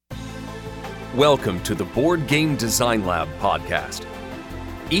Welcome to the Board Game Design Lab podcast.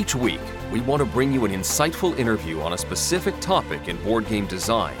 Each week, we want to bring you an insightful interview on a specific topic in board game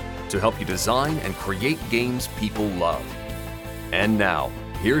design to help you design and create games people love. And now,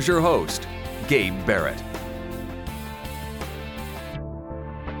 here's your host, Gabe Barrett.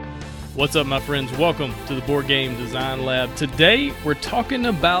 What's up, my friends? Welcome to the Board Game Design Lab. Today, we're talking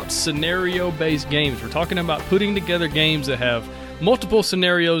about scenario-based games. We're talking about putting together games that have multiple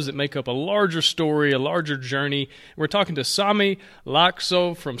scenarios that make up a larger story, a larger journey. We're talking to Sami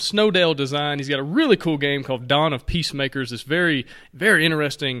Laakso from Snowdale Design. He's got a really cool game called Dawn of Peacemakers, this very, very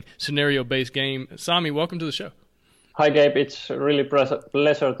interesting scenario-based game. Sami, welcome to the show. Hi, Gabe. It's really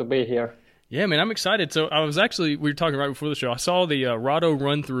pleasure to be here. Yeah, man, I'm excited. So we were talking right before the show. I saw the Rahdo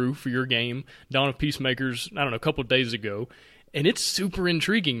run-through for your game, Dawn of Peacemakers, a couple of days ago. And it's super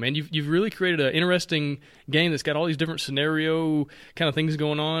intriguing, man. You've really created an interesting game that's got all these different scenario kind of things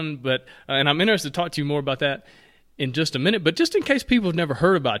going on. But and I'm interested to talk to you more about that in just a minute. But just in case people have never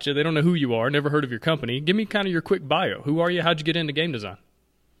heard about you, they don't know who you are, never heard of your company, give me kind of your quick bio. Who are you? How'd you get into game design?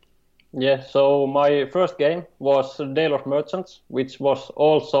 Yeah, so my first game was Dale of Merchants, which was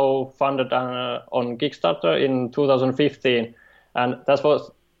also funded on Kickstarter in 2015. And that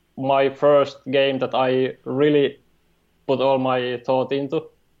was my first game that I really put all my thought into.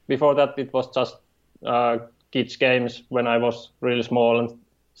 Before that, it was just kids games when I was really small and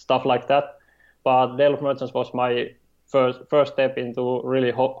stuff like that. But Dale of Merchants was my first step into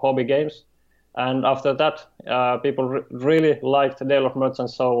really hobby games. And after that, people really liked Dale of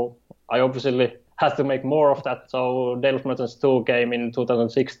Merchants, so I obviously had to make more of that. So Dale of Merchants 2 came in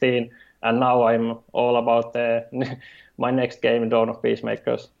 2016, and now I'm all about my next game, Dawn of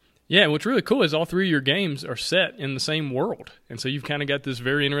Peacemakers. Yeah, what's really cool is all three of your games are set in the same world. And so you've kind of got this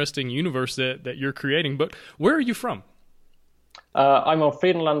very interesting universe that you're creating. But where are you from? I'm from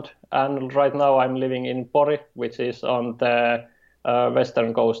Finland, and right now I'm living in Pori, which is on the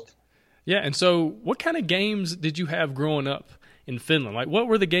western coast. Yeah, and so what kind of games did you have growing up in Finland? Like, what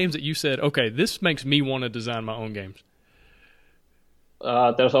were the games that you said, okay, this makes me want to design my own games?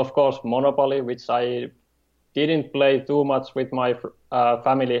 There's, of course, Monopoly, which I didn't play too much with my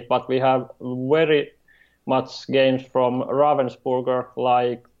family, but we have very much games from Ravensburger,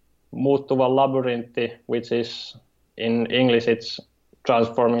 like Muuttuva Labyrinthi, which is in English, it's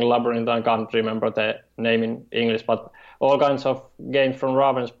Transforming Labyrinth. I can't remember the name in English, but all kinds of games from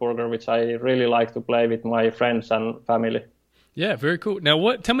Ravensburger, which I really like to play with my friends and family. Yeah, very cool.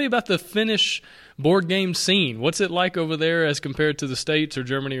 Now, tell me about the Finnish board game scene. What's it like over there as compared to the States or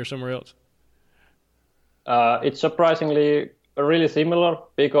Germany or somewhere else? It's surprisingly really similar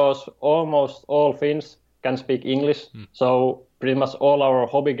because almost all Finns can speak English. So pretty much all our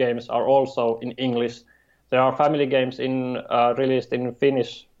hobby games are also in English. There are family games released in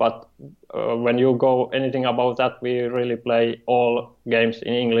Finnish, but when you go anything about that, we really play all games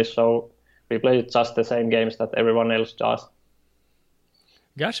in English. So we play just the same games that everyone else does.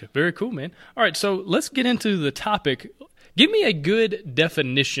 Gotcha. Very cool, man. All right, so let's get into the topic. Give me a good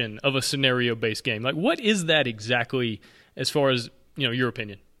definition of a scenario-based game. Like, what is that exactly as far as, your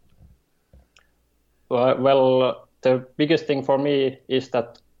opinion? Well, the biggest thing for me is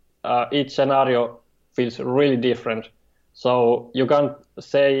that each scenario feels really different. So you can't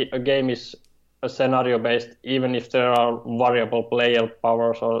say a game is a scenario-based, even if there are variable player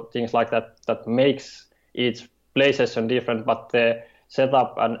powers or things like that makes each play session different, but the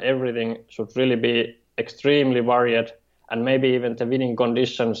setup and everything should really be extremely varied, and maybe even the winning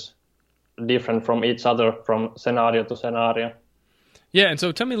conditions different from each other from scenario to scenario. Yeah, and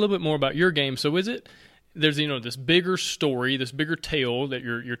so tell me a little bit more about your game. So there's this bigger story, this bigger tale that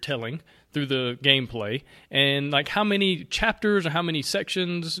you're telling through the gameplay, and like how many chapters or how many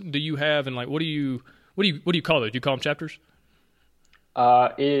sections do you have, and like what do you call those? Do you call them chapters?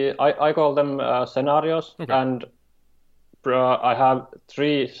 I call them scenarios, okay. And I have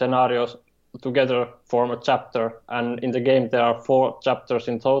 3 scenarios together form a chapter, and in the game there are 4 chapters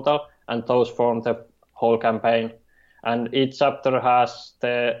in total, and those form the whole campaign. And each chapter has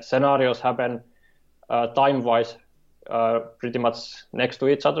the scenarios happen time-wise pretty much next to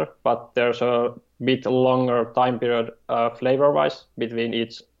each other, but there's a bit longer time period flavor-wise between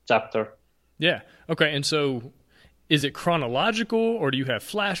each chapter. Yeah. Okay. And so, is it chronological, or do you have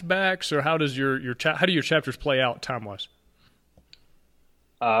flashbacks, or how does how do your chapters play out time-wise?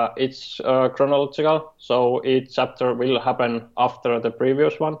 It's chronological, so each chapter will happen after the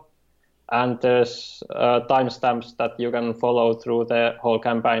previous one, and there's timestamps that you can follow through the whole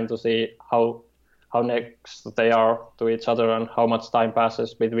campaign to see how next they are to each other and how much time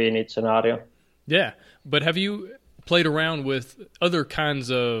passes between each scenario. Yeah, but have you played around with other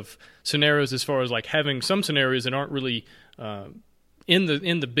kinds of scenarios, as far as like having some scenarios that aren't really in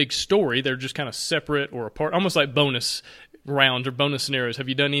the big story. They're just kind of separate or apart, almost like bonus rounds or bonus scenarios. Have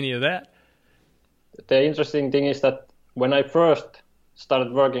you done any of that? The interesting thing is that when I first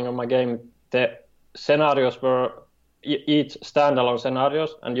started working on my game, the scenarios were each standalone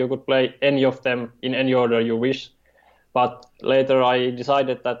scenarios, and you could play any of them in any order you wish. But later I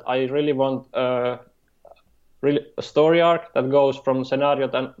decided that I really want a story arc that goes from scenario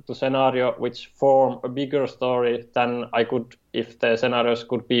to scenario, which form a bigger story than I could if the scenarios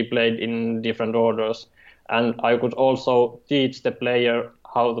could be played in different orders. And I could also teach the player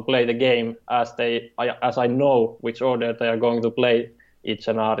how to play the game as I know which order they are going to play each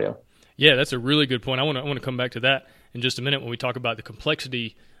scenario. Yeah, that's a really good point. I want to come back to that in just a minute when we talk about the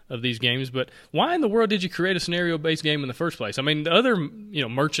complexity of these games. But why in the world did you create a scenario-based game in the first place? I mean, the other,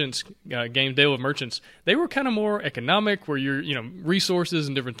 merchants game, Dale of Merchants, they were kind of more economic, where you're, resources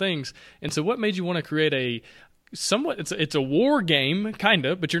and different things. And so, what made you want to create it's a war game, kind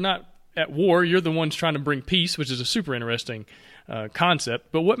of, but you're not at war. You're the ones trying to bring peace, which is a super interesting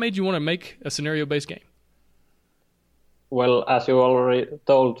concept. But what made you want to make a scenario-based game? Well, as you already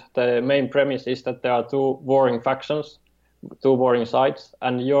told, the main premise is that there are two warring factions, two warring sides,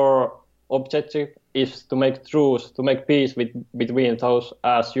 and your objective is to make truce, to make peace between those,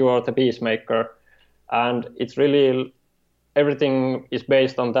 as you are the peacemaker. And it's really, everything is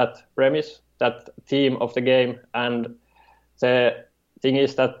based on that premise, that theme of the game. And the thing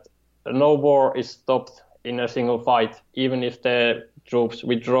is that no war is stopped in a single fight, even if the troops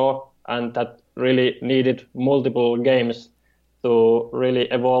withdraw, and that really needed multiple games to really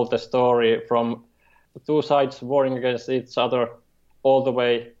evolve the story from two sides warring against each other all the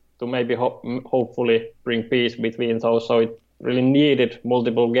way to maybe hopefully bring peace between those. So it really needed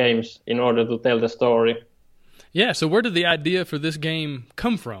multiple games in order to tell the story. Yeah, so where did the idea for this game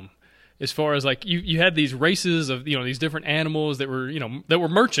come from? As far as like you had these races of these different animals that were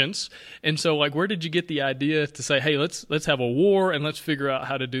merchants, and so like where did you get the idea to say, hey, let's have a war and let's figure out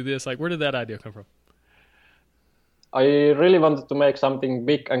how to do this? Like, where did that idea come from? I really wanted to make something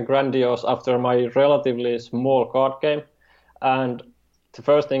big and grandiose after my relatively small card game, and the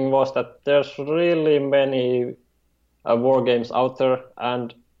first thing was that there's really many war games out there,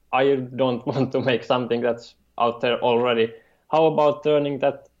 and I don't want to make something that's out there already. How about turning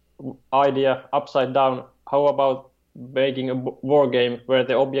that idea upside down? How about making a war game where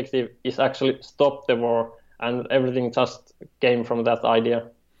the objective is actually stop the war, and everything just came from that idea.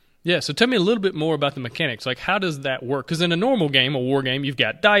 Yeah, so tell me a little bit more about the mechanics. Like, how does that work? Because in a normal game, a war game, you've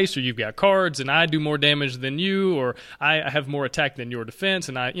got dice or you've got cards, and I do more damage than you, or I have more attack than your defense,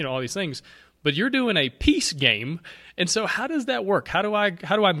 and all these things. But you're doing a peace game, and so how does that work? How do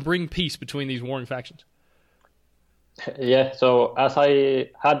I bring peace between these warring factions? Yeah, so as I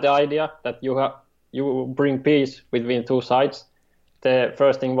had the idea that you bring peace between two sides, the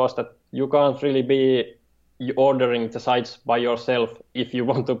first thing was that you can't really be ordering the sides by yourself if you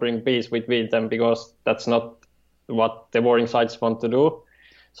want to bring peace between them, because that's not what the warring sides want to do.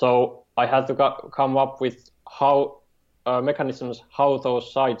 So I had to come up with mechanisms how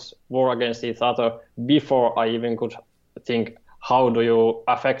those sides war against each other before I even could think how do you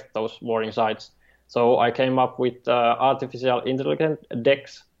affect those warring sides. So I came up with artificial intelligent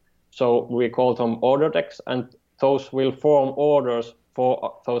decks. So we call them order decks, and those will form orders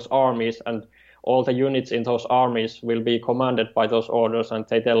for those armies, and all the units in those armies will be commanded by those orders, and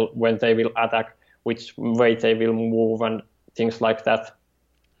they tell when they will attack, which way they will move, and things like that.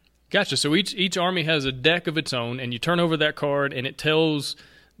 Gotcha. So each army has a deck of its own, and you turn over that card, and it tells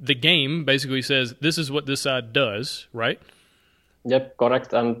the game, basically says, this is what this side does, right? Yep,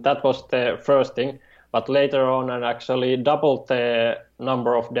 correct. And that was the first thing. But later on, I actually doubled the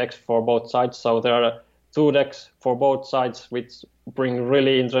number of decks for both sides. So there are 2 decks for both sides, which bring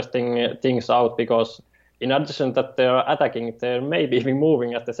really interesting things out, because in addition that they're attacking, they may be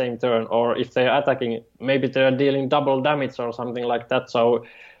moving at the same turn, or if they're attacking, maybe they're dealing double damage or something like that. So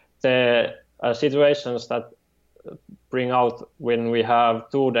the situations that bring out when we have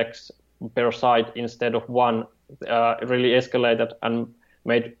 2 decks per side instead of 1 really escalated and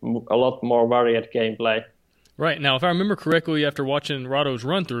made a lot more varied gameplay. Right. Now, if I remember correctly, after watching Rahdo's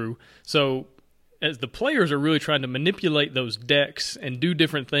run-through, so as the players are really trying to manipulate those decks and do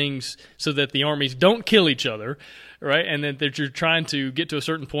different things so that the armies don't kill each other, right? And then that you're trying to get to a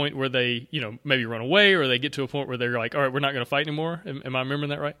certain point where they, maybe run away, or they get to a point where they're like, all right, we're not going to fight anymore. Am I remembering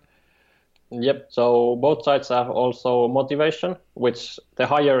that right? Yep. So both sides have also motivation, which the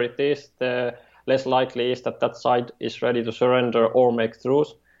higher it is, the less likely is that side is ready to surrender or make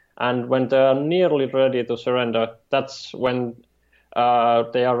truce. And when they are nearly ready to surrender, that's when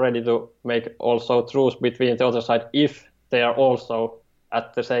they are ready to make also truce between the other side if they are also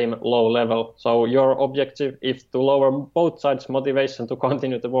at the same low level. So your objective is to lower both sides' motivation to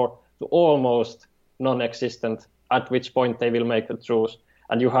continue the war to almost non-existent, at which point they will make a truce.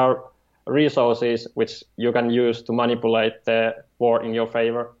 And you have resources which you can use to manipulate the war in your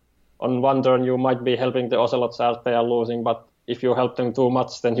favor. On one turn, you might be helping the Ocelots as they are losing, but if you help them too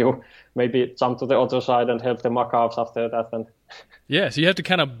much, then you maybe jump to the other side and help the Macavs after that. And yeah, so you have to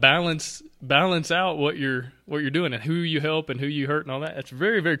kind of balance out what you're doing and who you help and who you hurt and all that. It's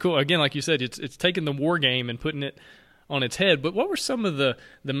very, very cool. Again, like you said, it's taking the war game and putting it on its head. But what were some of the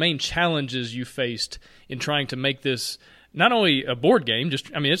main challenges you faced in trying to make this not only a board game,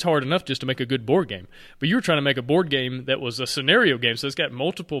 it's hard enough just to make a good board game, but you were trying to make a board game that was a scenario game, so it's got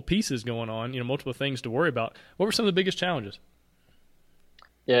multiple pieces going on, multiple things to worry about. What were some of the biggest challenges?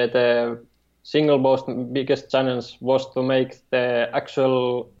 Yeah, the single most biggest challenge was to make the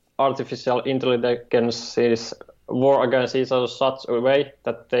actual artificial intelligences war against each other such a way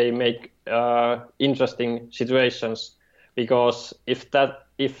that they make interesting situations. Because if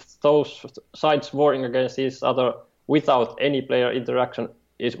those sides warring against each other without any player interaction,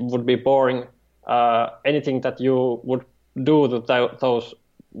 it would be boring. Anything that you would do to those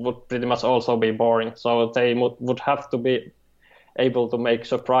would pretty much also be boring. So they would have to be able to make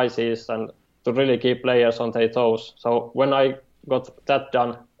surprises and to really keep players on their toes. So when I got that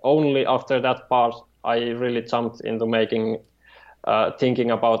done, only after that part, I really jumped into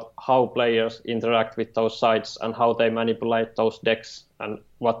thinking about how players interact with those sides and how they manipulate those decks and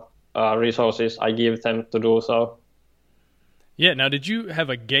what resources I give them to do so. Yeah, now did you have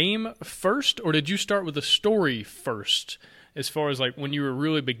a game first, or did you start with a story first, as far as like when you were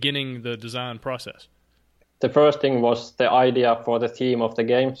really beginning the design process? The first thing was the idea for the theme of the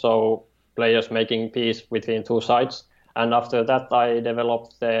game, so players making peace between two sides. And after that, I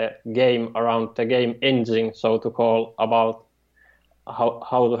developed the game around the game engine, so to call, about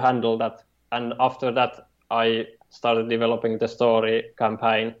how to handle that. And after that, I started developing the story,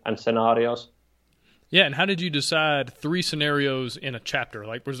 campaign, and scenarios. Yeah, and how did you decide 3 scenarios in a chapter?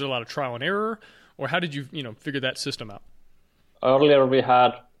 Like, was there a lot of trial and error, or how did you, figure that system out? Earlier, we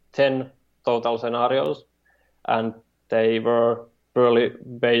had 10 total scenarios, and they were purely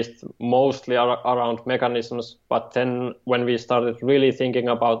based mostly around mechanisms. But then when we started really thinking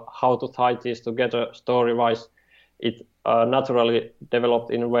about how to tie these together story-wise, it naturally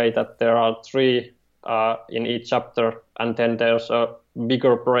developed in a way that there are 3 in each chapter, and then there's a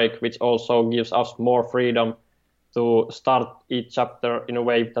bigger break, which also gives us more freedom to start each chapter in a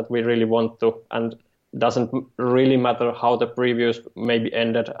way that we really want to, and doesn't really matter how the previous maybe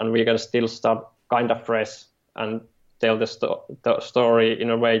ended, and we can still start kind of fresh and tell the story in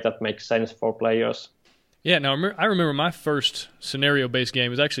a way that makes sense for players. Yeah, now I remember my first scenario-based game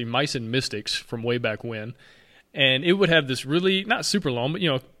was actually Mice and Mystics from way back when. And it would have this really, not super long,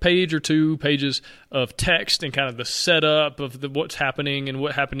 but, page or 2 pages of text and kind of the setup of what's happening and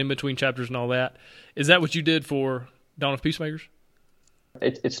what happened in between chapters and all that. Is that what you did for Dawn of Peacemakers?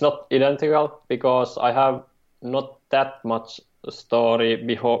 It's not identical, because I have not that much story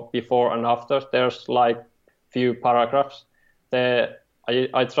before and after. There's like few paragraphs.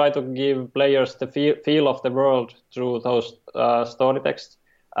 I try to give players the feel of the world through those story texts,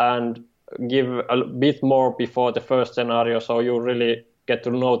 and give a bit more before the first scenario, so you really get to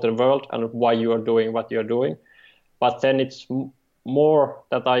know the world and why you are doing what you're doing. But then it's more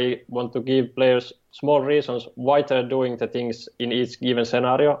that I want to give players small reasons why they're doing the things in each given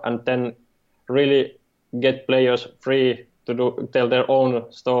scenario, and then really get players free to tell their own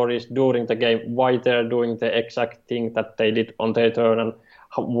stories during the game, why they're doing the exact thing that they did on their turn, and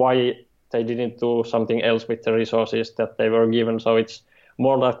why they didn't do something else with the resources that they were given. So it's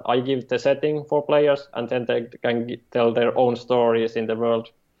more that I give the setting for players, and then they can tell their own stories in the world.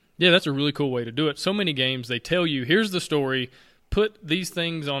 Yeah, that's a really cool way to do it. So many games, they tell you, here's the story, put these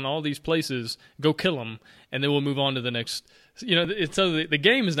things on all these places, go kill them, and then we'll move on to the next. So the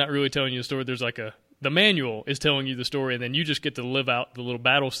game is not really telling you the story. There's like the manual is telling you the story, and then you just get to live out the little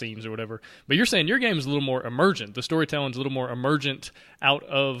battle scenes or whatever. But you're saying your game is a little more emergent. The storytelling is a little more emergent out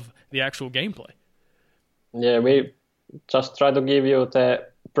of the actual gameplay. Yeah, we just try to give you the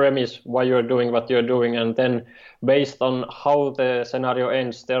premise why you're doing what you're doing, and then based on how the scenario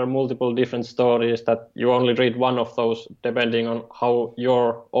ends, there are multiple different stories that you only read one of those depending on how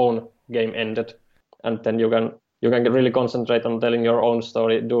your own game ended, and then you can really concentrate on telling your own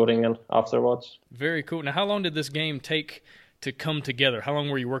story during and afterwards. Very cool. Now, how long did this game take to come together? How long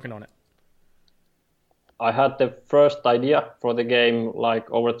were you working on it? I had the first idea for the game like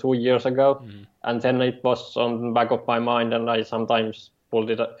over 2 years ago, and then it was on the back of my mind, and I sometimes pulled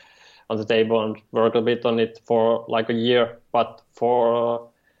it on the table and worked a bit on it for like a year. But for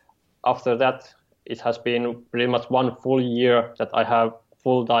after that, it has been pretty much 1 full year that I have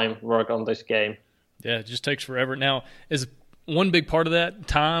full-time work on this game. Yeah, it just takes forever. Now, is one big part of that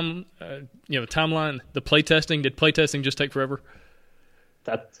time, timeline, the playtesting? Did playtesting just take forever?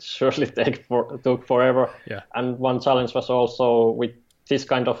 That surely took forever. Yeah. And one challenge was also with this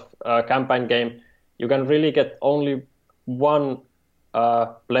kind of campaign game, you can really get only one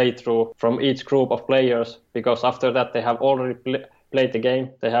playthrough from each group of players, because after that they have already played the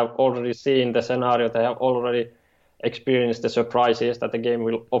game, they have already seen the scenario, they have already experienced the surprises that the game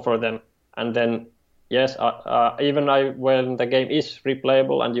will offer them. And then, yes, when the game is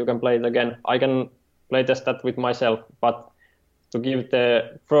replayable and you can play it again, I can playtest that with myself, but to give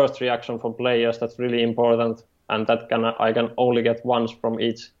the first reaction from players, that's really important, and that I can only get once from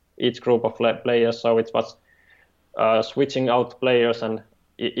each group of players. So it was switching out players and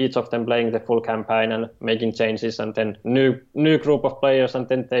each of them playing the full campaign and making changes, and then new group of players, and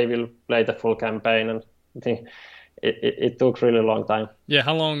then they will play the full campaign. And I think it took really long time. Yeah,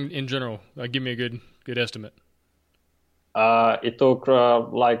 how long in general? Give me a good estimate. It took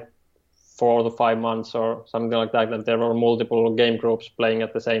like 4 to 5 months or something like that, and there were multiple game groups playing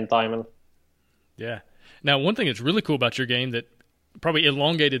at the same time. And yeah. Now, one thing that's really cool about your game that probably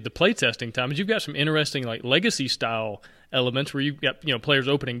elongated the playtesting time is you've got some interesting like legacy style elements where you've got players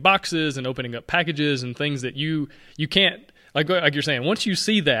opening boxes and opening up packages and things that you can't, like you're saying, once you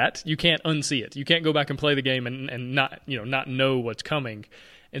see that, you can't unsee it. You can't go back and play the game and not know what's coming.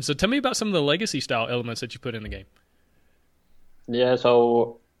 And so tell me about some of the legacy style elements that you put in the game. Yeah,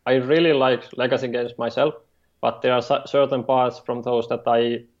 so I really like legacy games myself, but there are certain parts from those that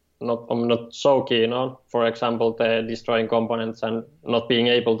I'm not so keen on. For example, the destroying components and not being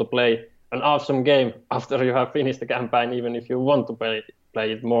able to play an awesome game after you have finished the campaign, even if you want to play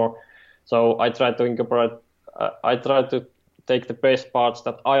it more. So I try to incorporate. I try to take the best parts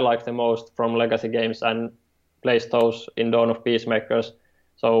that I like the most from legacy games and place those in Dawn of Peacemakers.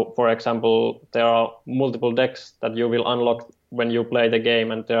 So, for example, there are multiple decks that you will unlock when you play the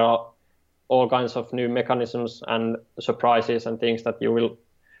game, and there are all kinds of new mechanisms and surprises and things that you will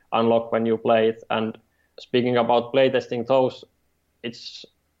unlock when you play it. And speaking about playtesting those, it's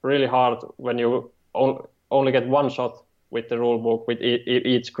really hard when you only get one shot with the rulebook with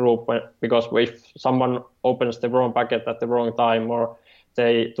each group, because if someone opens the wrong packet at the wrong time, or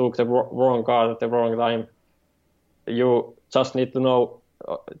they took the wrong card at the wrong time, you just need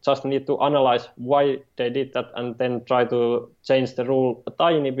to analyze why they did that, and then try to change the rule a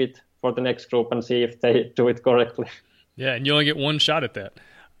tiny bit for the next group and see if they do it correctly. Yeah, and you only get one shot at that.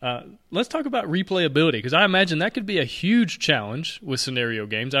 Let's talk about replayability, because I imagine that could be a huge challenge with scenario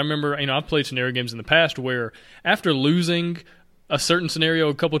games. I remember, I've played scenario games in the past where after losing a certain scenario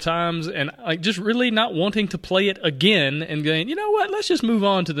a couple times and just really not wanting to play it again and going, you know what, let's just move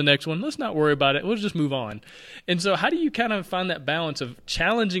on to the next one. Let's not worry about it. We'll just move on. And so how do you kind of find that balance of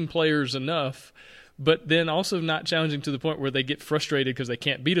challenging players enough, but then also not challenging to the point where they get frustrated because they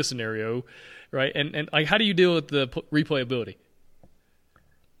can't beat a scenario, right? And how do you deal with the replayability?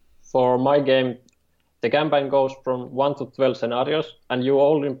 For my game, the campaign goes from 1 to 12 scenarios, and you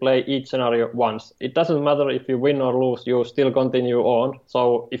only play each scenario once. It doesn't matter if you win or lose, you still continue on.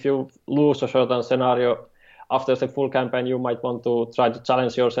 So if you lose a certain scenario after the full campaign, you might want to try to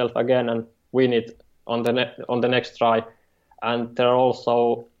challenge yourself again and win it on the next try. And there are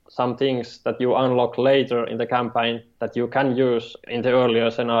also some things that you unlock later in the campaign that you can use in the earlier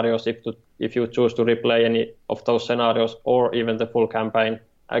scenarios if you choose to replay any of those scenarios or even the full campaign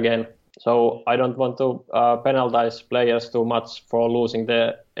again. So I don't want to penalize players too much for losing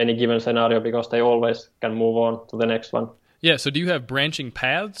any given scenario, because they always can move on to the next one. Yeah, so do you have branching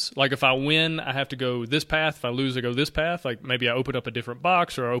paths? Like if I win, I have to go this path. If I lose, I go this path. Like maybe I open up a different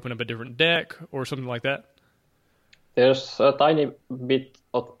box or I open up a different deck or something like that? There's a tiny bit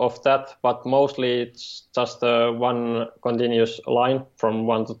of that, but mostly it's just one continuous line from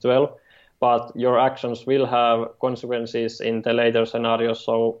 1 to 12. But your actions will have consequences in the later scenarios.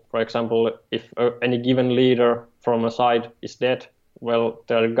 So, for example, if any given leader from a side is dead, well,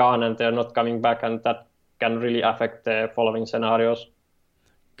 they're gone and they're not coming back, and that can really affect the following scenarios.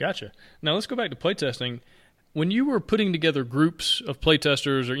 Gotcha. Now let's go back to playtesting. When you were putting together groups of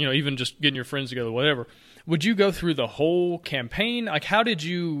playtesters, or even just getting your friends together, whatever, would you go through the whole campaign? Like, how did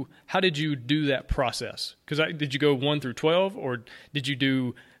you do that process? Because did you go 1 through 12, or did you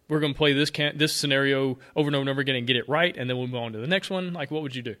do, we're going to play this scenario over and over and over again and get it right, and then we'll move on to the next one? Like, what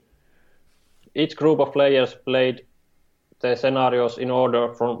would you do? each group of players played the scenarios in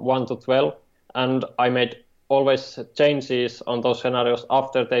order from 1 to 12, and I made always changes on those scenarios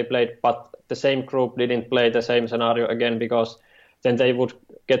after they played, but the same group didn't play the same scenario again, because then they would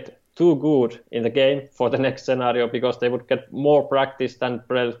get too good in the game for the next scenario, because they would get more practice than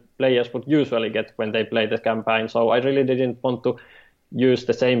players would usually get when they play the campaign. So I really didn't want to use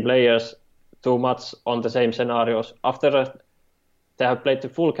the same players too much on the same scenarios. After they have played the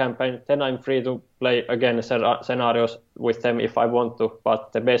full campaign, then I'm free to play again scenarios with them if I want to.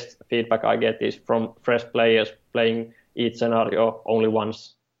 But the best feedback I get is from fresh players playing each scenario only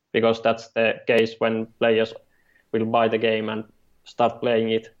once, because that's the case when players will buy the game and start playing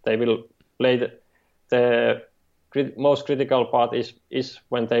it. They will play the most critical part is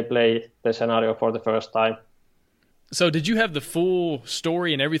when they play the scenario for the first time. So did you have the full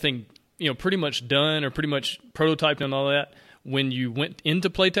story and everything, pretty much done or pretty much prototyped and all that when you went into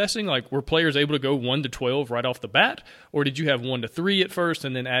playtesting? Like, were players able to go 1 to 12 right off the bat, or did you have 1 to 3 at first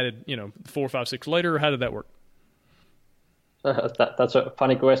and then added 4, 5, 6 later? Or how did that work? That's a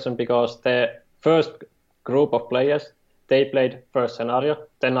funny question, because the first group of players, they played first scenario.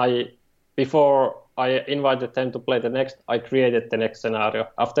 Then before I invited them to play the next, I created the next scenario.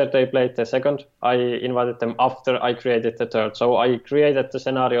 After they played the second, I invited them after I created the third. So I created the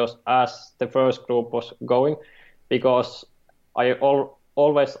scenarios as the first group was going, because I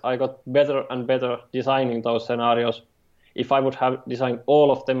got better and better designing those scenarios. If I would have designed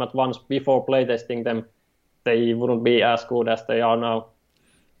all of them at once before playtesting them, they wouldn't be as good as they are now.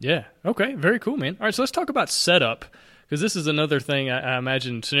 Yeah. Okay. Very cool, man. All right. So let's talk about setup, because this is another thing I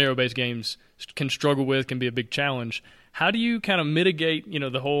imagine scenario-based games can struggle with, can be a big challenge. How do you kind of mitigate,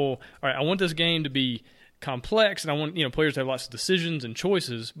 the whole, all right, I want this game to be complex and I want, players to have lots of decisions and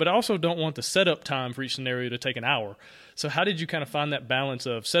choices, but I also don't want the setup time for each scenario to take an hour. So how did you kind of find that balance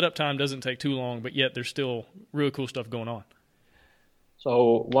of setup time doesn't take too long, but yet there's still really cool stuff going on?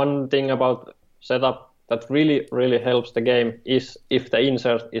 So one thing about setup that really, really helps the game is if the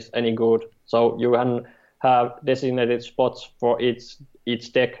insert is any good. So you can have designated spots for each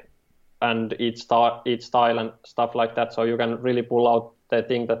deck and each style and stuff like that, so you can really pull out the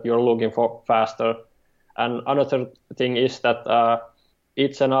thing that you're looking for faster. And another thing is that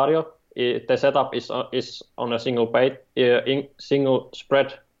each scenario, the setup is on a single page, single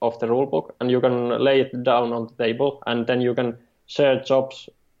spread of the rulebook, and you can lay it down on the table, and then you can share jobs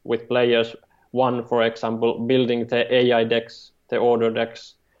with players. One, for example, building the AI decks, the order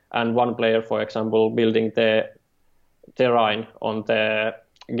decks, and one player, for example, building the terrain on the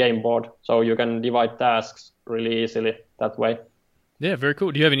game board. So you can divide tasks really easily that way. Yeah, very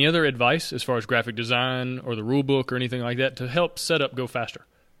cool. Do you have any other advice as far as graphic design or the rule book or anything like that to help setup go faster?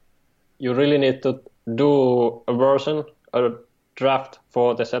 You really need to do a draft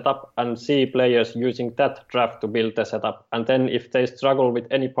for the setup, and see players using that draft to build the setup. And then if they struggle with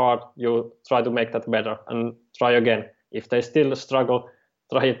any part, you try to make that better and try again. If they still struggle,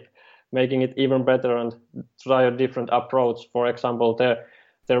 try making it even better and try a different approach. For example,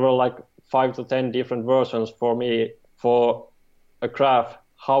 there were like 5 to 10 different versions for me for a graph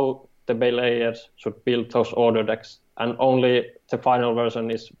how the players should build those order decks, and only the final version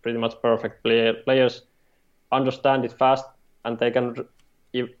is pretty much perfect. Players understand it fast, and they can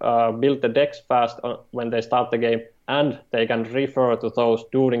build the decks fast when they start the game, and they can refer to those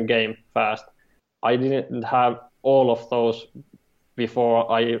during game fast. I didn't have all of those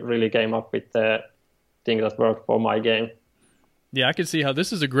before I really came up with the thing that worked for my game. Yeah, I can see how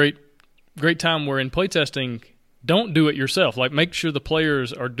this is a great time where in playtesting, don't do it yourself. Like, make sure the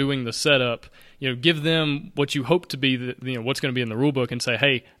players are doing the setup. Give them what you hope to be, what's going to be in the rule book, and say,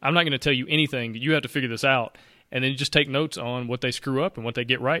 hey, I'm not going to tell you anything. You have to figure this out. And then just take notes on what they screw up and what they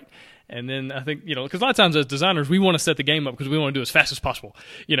get right. And then I think, because a lot of times as designers, we want to set the game up because we want to do it as fast as possible,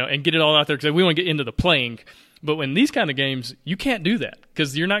 and get it all out there because we want to get into the playing. But when these kind of games, you can't do that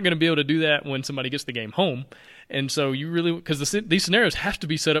because you're not going to be able to do that when somebody gets the game home. And so you really, because these scenarios have to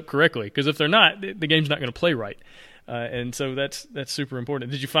be set up correctly, because if they're not, the game's not going to play right. And so that's super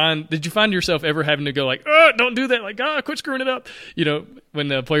important. Did you find yourself ever having to go like, oh, don't do that, like, quit screwing it up, when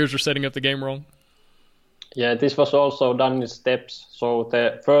the players are setting up the game wrong? Yeah, this was also done in steps. So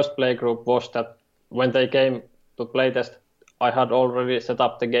the first play group was that when they came to playtest, I had already set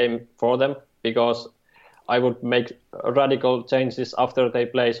up the game for them, because I would make radical changes after they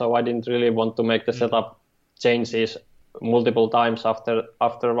play. So I didn't really want to make the setup changes multiple times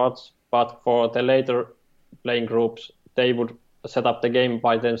afterwards. But for the later playing groups, they would set up the game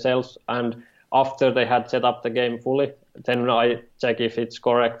by themselves. And after they had set up the game fully, then I check if it's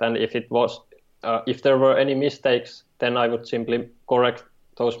correct, and if it was. If there were any mistakes, then I would simply correct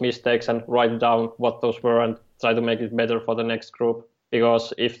those mistakes and write down what those were and try to make it better for the next group.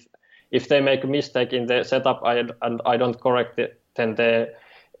 Because if they make a mistake in the setup and I don't correct it, then the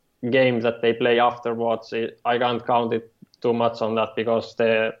game that they play afterwards, I can't count it too much on that, because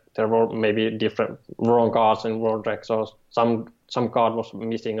there were maybe different wrong cards in World Deck, or some card was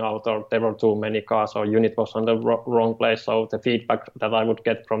missing out, or there were too many cards, or unit was on the wrong place. So the feedback that I would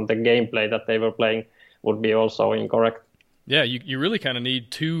get from the gameplay that they were playing would be also incorrect. Yeah, you really kind of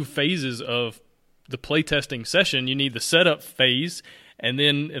need two phases of the playtesting session. You need the setup phase, and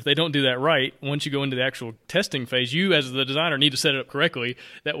then if they don't do that right, once you go into the actual testing phase, you as the designer need to set it up correctly.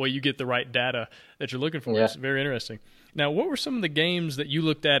 That way you get the right data that you're looking for. Yeah. It's very interesting. Now, what were some of the games that you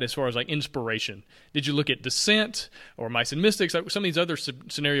looked at as far as like inspiration? Did you look at Descent or Mice and Mystics, like some of these other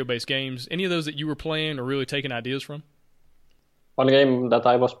scenario-based games? Any of those that you were playing or really taking ideas from? One game that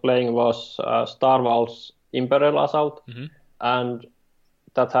I was playing was Star Wars Imperial Assault, and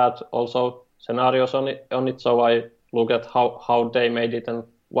that had also scenarios on it. So I looked at how they made it and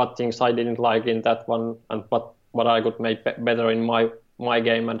what things I didn't like in that one, and what I could make better in my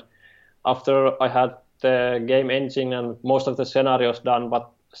game. And after I had the game engine and most of the scenarios done, but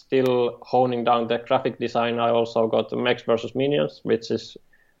still honing down the graphic design, I also got Mechs vs. Minions, which is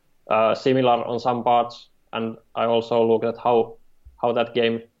similar on some parts. And I also looked at how that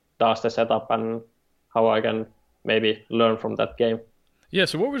game does the setup and how I can maybe learn from that game. Yeah,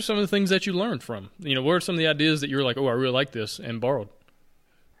 so what were some of the things that you learned from? What are some of the ideas that you were like, oh, I really like this, and borrowed?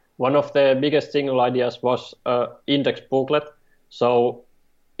 One of the biggest single ideas was index booklet. So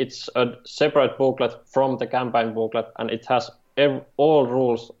it's a separate booklet from the campaign booklet, and it has all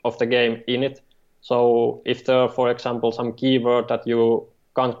rules of the game in it. So if there are, for example, some keyword that you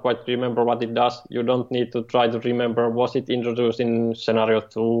can't quite remember what it does, you don't need to try to remember, was it introduced in scenario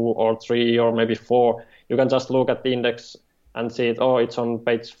 2 or 3 or maybe 4. You can just look at the index and see it, it's on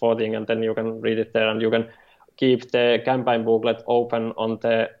page 14, and then you can read it there, and you can keep the campaign booklet open on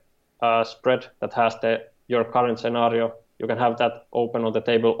the spread that has your current scenario. You can have that open on the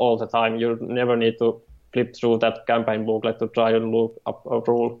table all the time. You never need to flip through that campaign booklet to try and look up a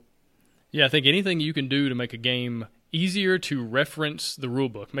rule. Yeah, I think anything you can do to make a game easier to reference the rule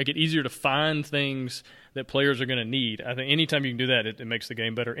book, make it easier to find things that players are going to need. I think anytime you can do that, it makes the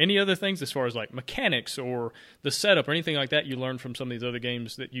game better. Any other things as far as like mechanics or the setup or anything like that you learned from some of these other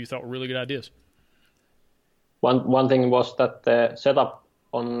games that you thought were really good ideas? One thing was that the setup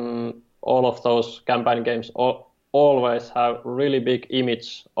on all of those campaign games always have really big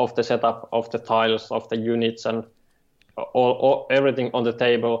image of the setup, of the tiles, of the units, and everything on the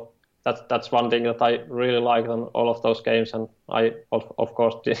table. That's one thing that I really liked on all of those games, and I of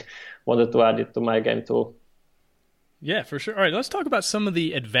course wanted to add it to my game too. Yeah, for sure. All right, let's talk about some of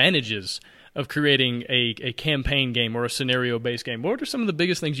the advantages of creating a campaign game or a scenario-based game. What are some of the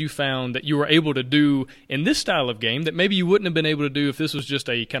biggest things you found that you were able to do in this style of game that maybe you wouldn't have been able to do if this was just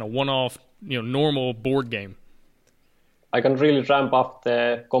a kind of one-off, normal board game? I can really ramp up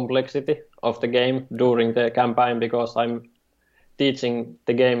the complexity of the game during the campaign, because I'm teaching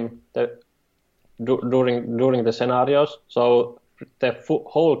the game during the scenarios. So the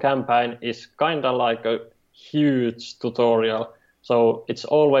whole campaign is kind of like a huge tutorial. So it's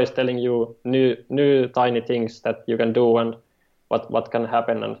always telling you new tiny things that you can do and what can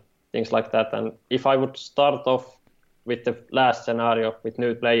happen and things like that. And if I would start off with the last scenario with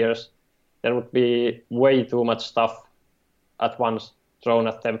new players, there would be way too much stuff at once thrown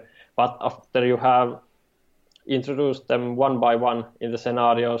at them. But after you have introduced them one by one in the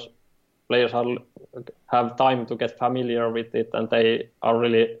scenarios, players have time to get familiar with it, and they are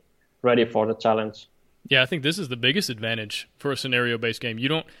really ready for the challenge. Yeah, I think this is the biggest advantage for a scenario-based game. You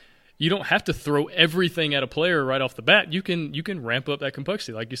don't have to throw everything at a player right off the bat. You can ramp up that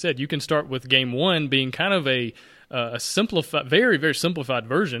complexity. Like you said, you can start with game one being kind of a simplified, very, very simplified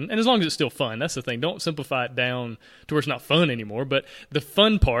version. And as long as it's still fun, that's the thing. Don't simplify it down to where it's not fun anymore. But the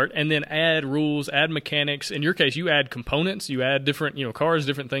fun part, and then add rules, add mechanics. In your case, you add components, you add different, cards,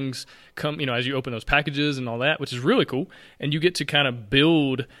 different things come, as you open those packages and all that, which is really cool. And you get to kind of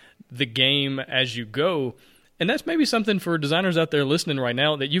build the game as you go. And that's maybe something for designers out there listening right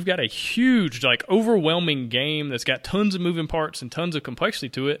now, that you've got a huge, overwhelming game that's got tons of moving parts and tons of complexity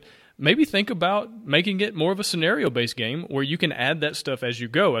to it. Maybe think about making it more of a scenario-based game where you can add that stuff as you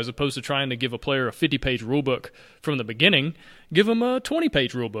go, as opposed to trying to give a player a 50-page rulebook from the beginning. Give them a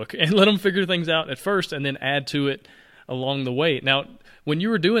 20-page rulebook and let them figure things out at first and then add to it along the way. Now, when you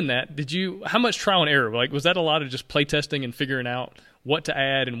were doing that, how much trial and error? Was that a lot of just playtesting and figuring out what to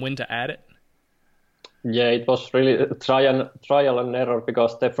add and when to add it? Yeah, it was really trial and error,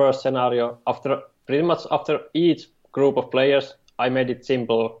 because the first scenario, after each group of players, I made it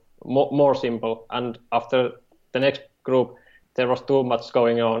simple, more simple. And after the next group, there was too much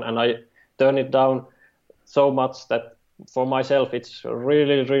going on, and I turned it down so much that for myself it's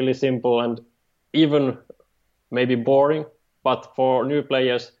really, really simple and even maybe boring. But for new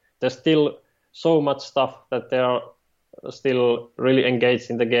players, there's still so much stuff that they are still really engaged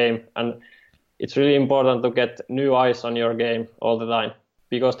in the game, and it's really important to get new eyes on your game all the time,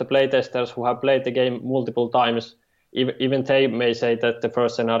 because the playtesters who have played the game multiple times, even they may say that the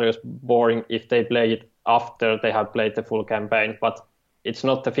first scenario is boring if they play it after they have played the full campaign. But it's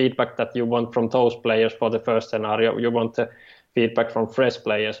not the feedback that you want from those players for the first scenario. You want the feedback from fresh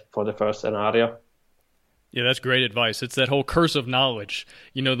players for the first scenario. Yeah, that's great advice. It's that whole curse of knowledge.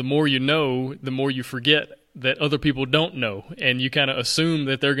 You know, the more you know, the more you forget that other people don't know, and you kind of assume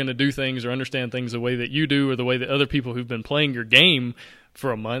that they're going to do things or understand things the way that you do or the way that other people who've been playing your game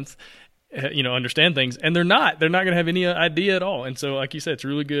for a month, understand things, and they're not going to have any idea at all. And so, like you said, it's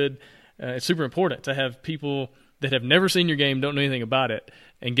really good. It's super important to have people that have never seen your game, don't know anything about it,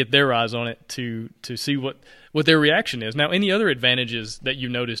 and get their eyes on it to see what their reaction is. Now, any other advantages that you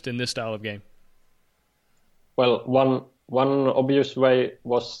noticed in this style of game? Well, one obvious way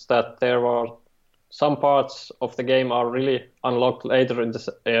was that there are some parts of the game are really unlocked later in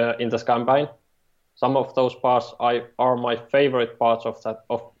this campaign. Some of those parts are my favorite parts of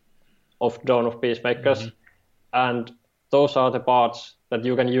Dawn of Peacemakers, and those are the parts that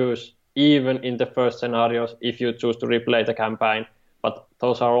you can use even in the first scenarios if you choose to replay the campaign. But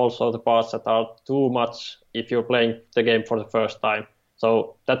those are also the parts that are too much if you're playing the game for the first time.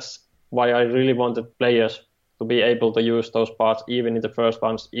 So that's why I really wanted players to be able to use those parts even in the first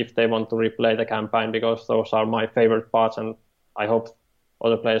ones if they want to replay the campaign, because those are my favorite parts, and I hope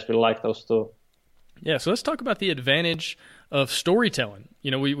other players will like those too. Yeah, so let's talk about the advantage of storytelling.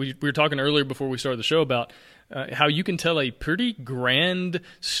 You know, we were talking earlier before we started the show about how you can tell a pretty grand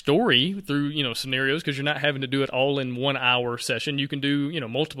story through, scenarios, because you're not having to do it all in 1 hour session. You can do,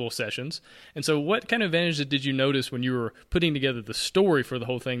 multiple sessions. And so what kind of advantages did you notice when you were putting together the story for the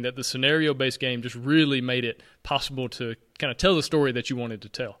whole thing, that the scenario-based game just really made it possible to kind of tell the story that you wanted to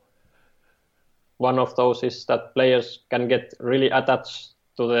tell? One of those is that players can get really attached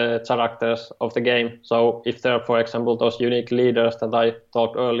to the characters of the game. So if there are, for example, those unique leaders that I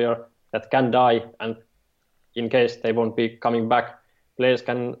talked earlier that can die, and in case they won't be coming back, players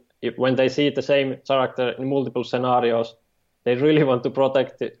can, when they see the same character in multiple scenarios, they really want to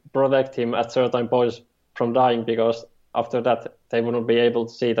protect him at certain points from dying, because after that they wouldn't be able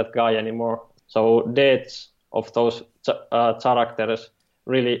to see that guy anymore. So deaths of those characters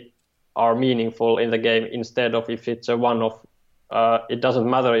really are meaningful in the game, instead of if it's a one-off. It doesn't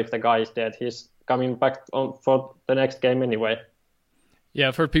matter if the guy is dead. He's coming back for the next game anyway. Yeah,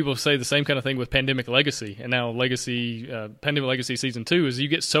 I've heard people say the same kind of thing with Pandemic Legacy, and now Pandemic Legacy Season 2, is you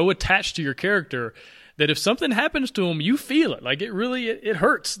get so attached to your character that if something happens to him, you feel it. Like, it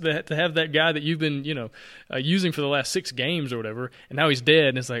hurts to have that guy that you've been, using for the last 6 games or whatever, and now he's dead,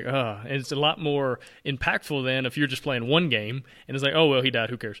 and it's like, and it's a lot more impactful than if you're just playing one game, and it's like, oh, well, he died,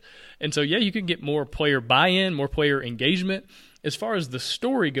 who cares? And so, yeah, you can get more player buy-in, more player engagement. As far as the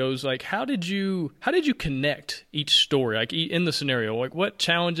story goes, like, how did you connect each story, like in the scenario? Like, what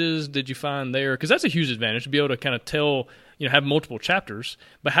challenges did you find there? Because that's a huge advantage, to be able to kind of tell, have multiple chapters.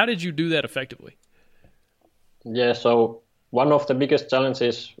 But how did you do that effectively? Yeah, so one of the biggest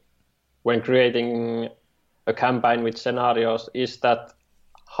challenges when creating a campaign with scenarios is that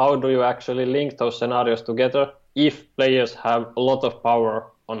how do you actually link those scenarios together if players have a lot of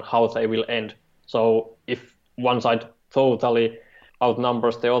power on how they will end? So if one side totally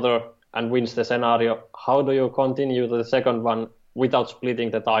outnumbers the other and wins the scenario, how do you continue to the second one without splitting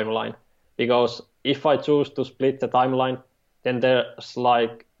the timeline? Because if I choose to split the timeline, then there's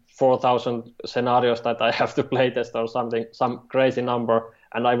like 4,000 scenarios that I have to playtest or something, some crazy number,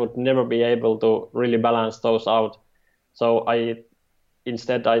 and I would never be able to really balance those out. So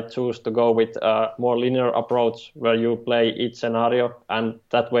instead I choose to go with a more linear approach where you play each scenario, and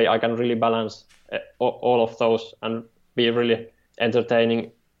that way I can really balance all of those and be really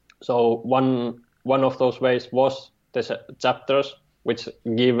entertaining. So one of those ways was the chapters, which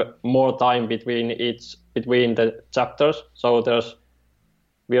give more time between the chapters. So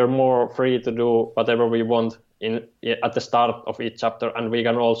we are more free to do whatever we want at the start of each chapter, and we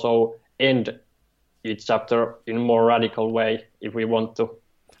can also end each chapter in a more radical way if we want to.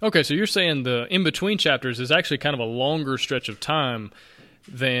 Okay, so you're saying the in-between chapters is actually kind of a longer stretch of time.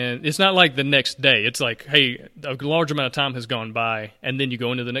 Then it's not like the next day. It's like, hey, a large amount of time has gone by, and then you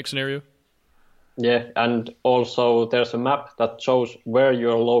go into the next scenario? Yeah, and also there's a map that shows where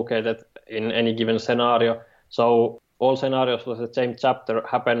you're located in any given scenario. So all scenarios of the same chapter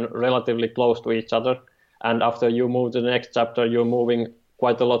happen relatively close to each other. And after you move to the next chapter, you're moving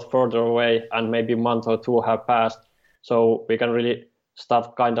quite a lot further away, and maybe a month or two have passed. So we can really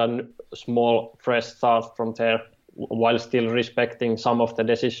start kind of small, fresh start from there, while still respecting some of the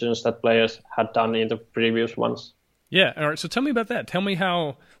decisions that players had done in the previous ones. Yeah, all right, so tell me about that. Tell me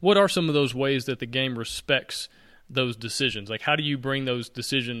what are some of those ways that the game respects those decisions? Like, how do you bring those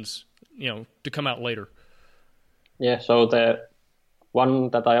decisions, to come out later? Yeah, so the one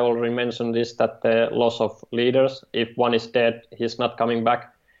that I already mentioned is that the loss of leaders. If one is dead, he's not coming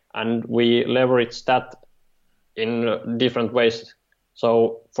back. And we leverage that in different ways.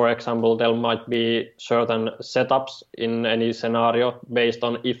 So, for example, there might be certain setups in any scenario based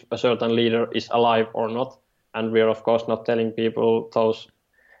on if a certain leader is alive or not. And we're, of course, not telling people those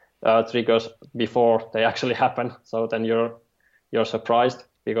triggers before they actually happen. So then you're surprised,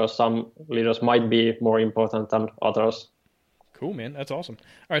 because some leaders might be more important than others. Cool, man. That's awesome.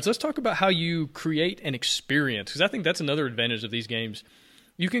 All right, so let's talk about how you create an experience, because I think that's another advantage of these games.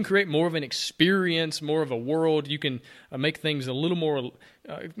 You can create more of an experience, more of a world. You can make things a little more,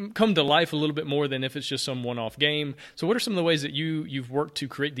 come to life a little bit more than if it's just some one-off game. So what are some of the ways that you've worked to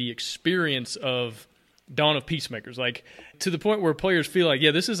create the experience of Dawn of Peacemakers, like to the point where players feel like,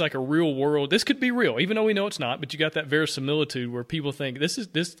 yeah, this is like a real world. This could be real, even though we know it's not, but you got that verisimilitude where people think this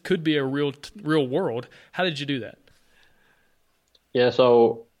could be a real world. How did you do that? Yeah,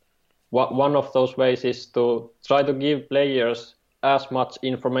 so one of those ways is to try to give players as much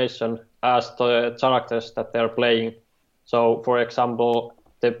information as the characters that they're playing. So, for example,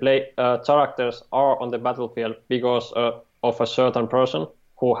 the characters are on the battlefield because of a certain person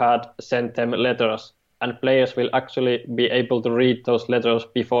who had sent them letters, and players will actually be able to read those letters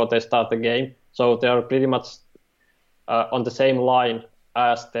before they start the game. So they are pretty much on the same line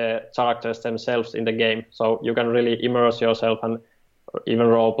as the characters themselves in the game. So you can really immerse yourself and even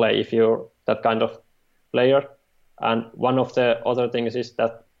role play if you're that kind of player. And one of the other things is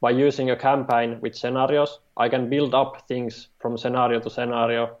that by using a campaign with scenarios, I can build up things from scenario to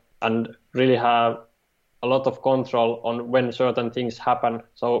scenario and really have a lot of control on when certain things happen.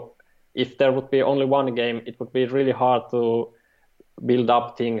 So if there would be only one game, it would be really hard to build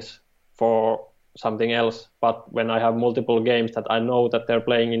up things for something else. But when I have multiple games that I know that they're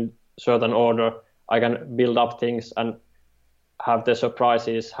playing in certain order, I can build up things and have the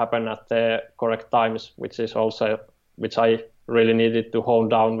surprises happen at the correct times, which I really needed to hone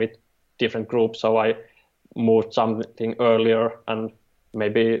down with different groups. So I moved something earlier and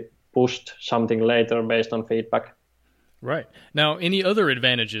maybe pushed something later based on feedback. Right. Now, any other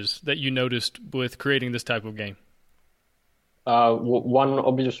advantages that you noticed with creating this type of game? One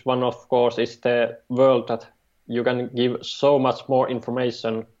obvious one, of course, is the world, that you can give so much more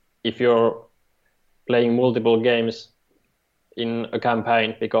information if you're playing multiple games in a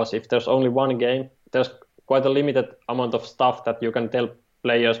campaign, because if there's only one game, there's quite a limited amount of stuff that you can tell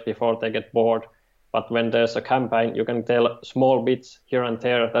players before they get bored. But when there's a campaign, you can tell small bits here and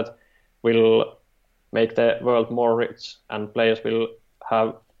there that will make the world more rich, and players will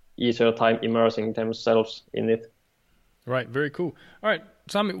have easier time immersing themselves in it. Right, very cool. All right,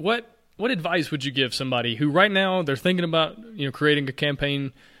 Simon, what advice would you give somebody who right now they're thinking about creating a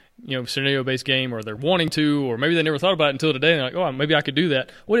campaign, scenario-based game, or they're wanting to, or maybe they never thought about it until today, and they're like, oh, maybe I could do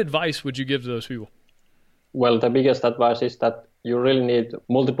that. What advice would you give to those people? Well, the biggest advice is that you really need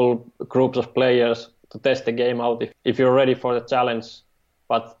multiple groups of players to test the game out if you're ready for the challenge.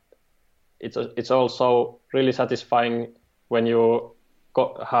 But it's also really satisfying when you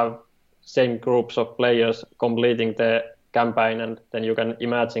have same groups of players completing the campaign, and then you can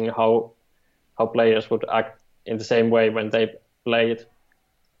imagine how players would act in the same way when they play it.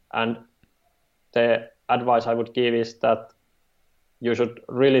 And the advice I would give is that you should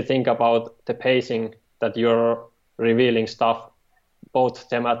really think about the pacing that you're revealing stuff, both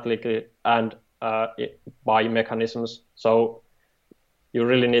thematically and by mechanisms. So you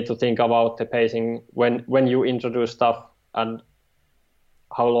really need to think about the pacing when you introduce stuff, and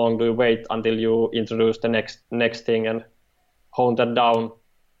how long do you wait until you introduce the next thing, and hone that down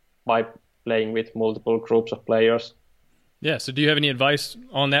by playing with multiple groups of players. Yeah, so do you have any advice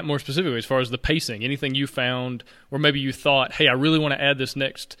on that more specifically as far as the pacing? Anything you found, or maybe you thought, hey, I really want to add this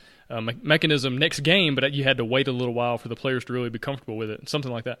next mechanism next game, but you had to wait a little while for the players to really be comfortable with it,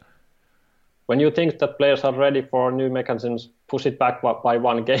 something like that? When you think that players are ready for new mechanisms, push it back by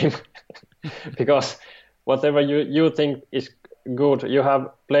one game. Because whatever you think is good, you have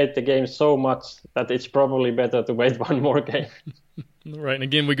played the game so much that it's probably better to wait one more game. Right, and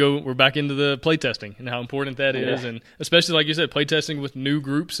again, we're back into the playtesting and how important that is, and especially, like you said, playtesting with new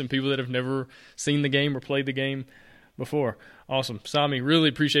groups and people that have never seen the game or played the game before. Awesome. Sami, really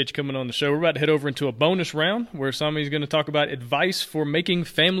appreciate you coming on the show. We're about to head over into a bonus round where Sami's going to talk about advice for making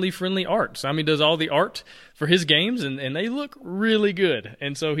family-friendly art. Sami does all the art for his games, and they look really good.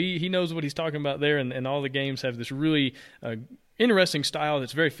 And so he knows what he's talking about there, and all the games have this really interesting style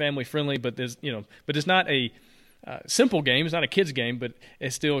that's very family-friendly, but it's not a simple game. It's not a kid's game, but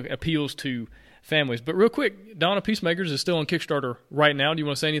it still appeals to families. But real quick, Dawn of Peacemakers is still on Kickstarter right now. Do you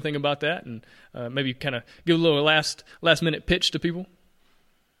want to say anything about that and maybe kind of give a little last minute pitch to people?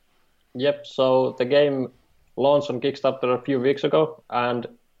 Yep. So the game launched on Kickstarter a few weeks ago, and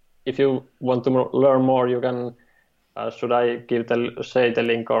if you want to learn more, you can. Should I say the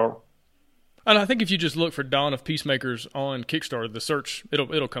link or? And I think if you just look for Dawn of Peacemakers on Kickstarter, the search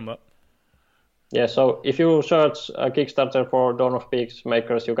it'll come up. Yeah. So if you search Kickstarter for Dawn of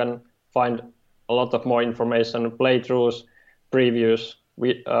Peacemakers, you can find a lot of more information, playthroughs, previews,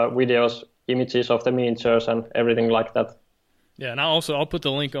 videos, images of the miniatures, and everything like that. Yeah, and I'll put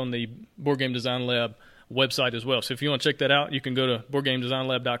the link on the Board Game Design Lab website as well. So if you want to check that out, you can go to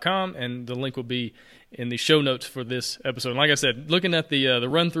BoardGameDesignLab.com, and the link will be in the show notes for this episode. And like I said, looking at the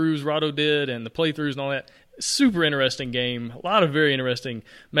run-throughs Rahdo did and the playthroughs and all that, super interesting game. A lot of very interesting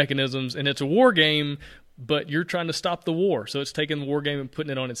mechanisms, and it's a war game, but you're trying to stop the war. So it's taking the war game and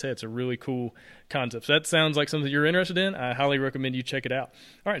putting it on its head. It's a really cool concept. So that sounds like something you're interested in. I highly recommend you check it out.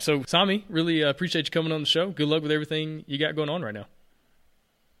 All right, so Sami, really appreciate you coming on the show. Good luck with everything you got going on right now.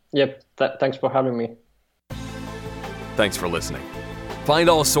 Yep, thanks for having me. Thanks for listening. Find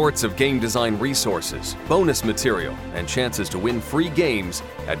all sorts of game design resources, bonus material, and chances to win free games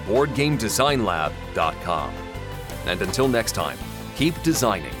at BoardGameDesignLab.com. And until next time, keep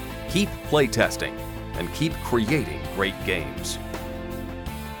designing, keep playtesting, and keep creating great games.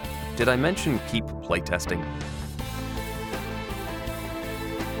 Did I mention keep playtesting?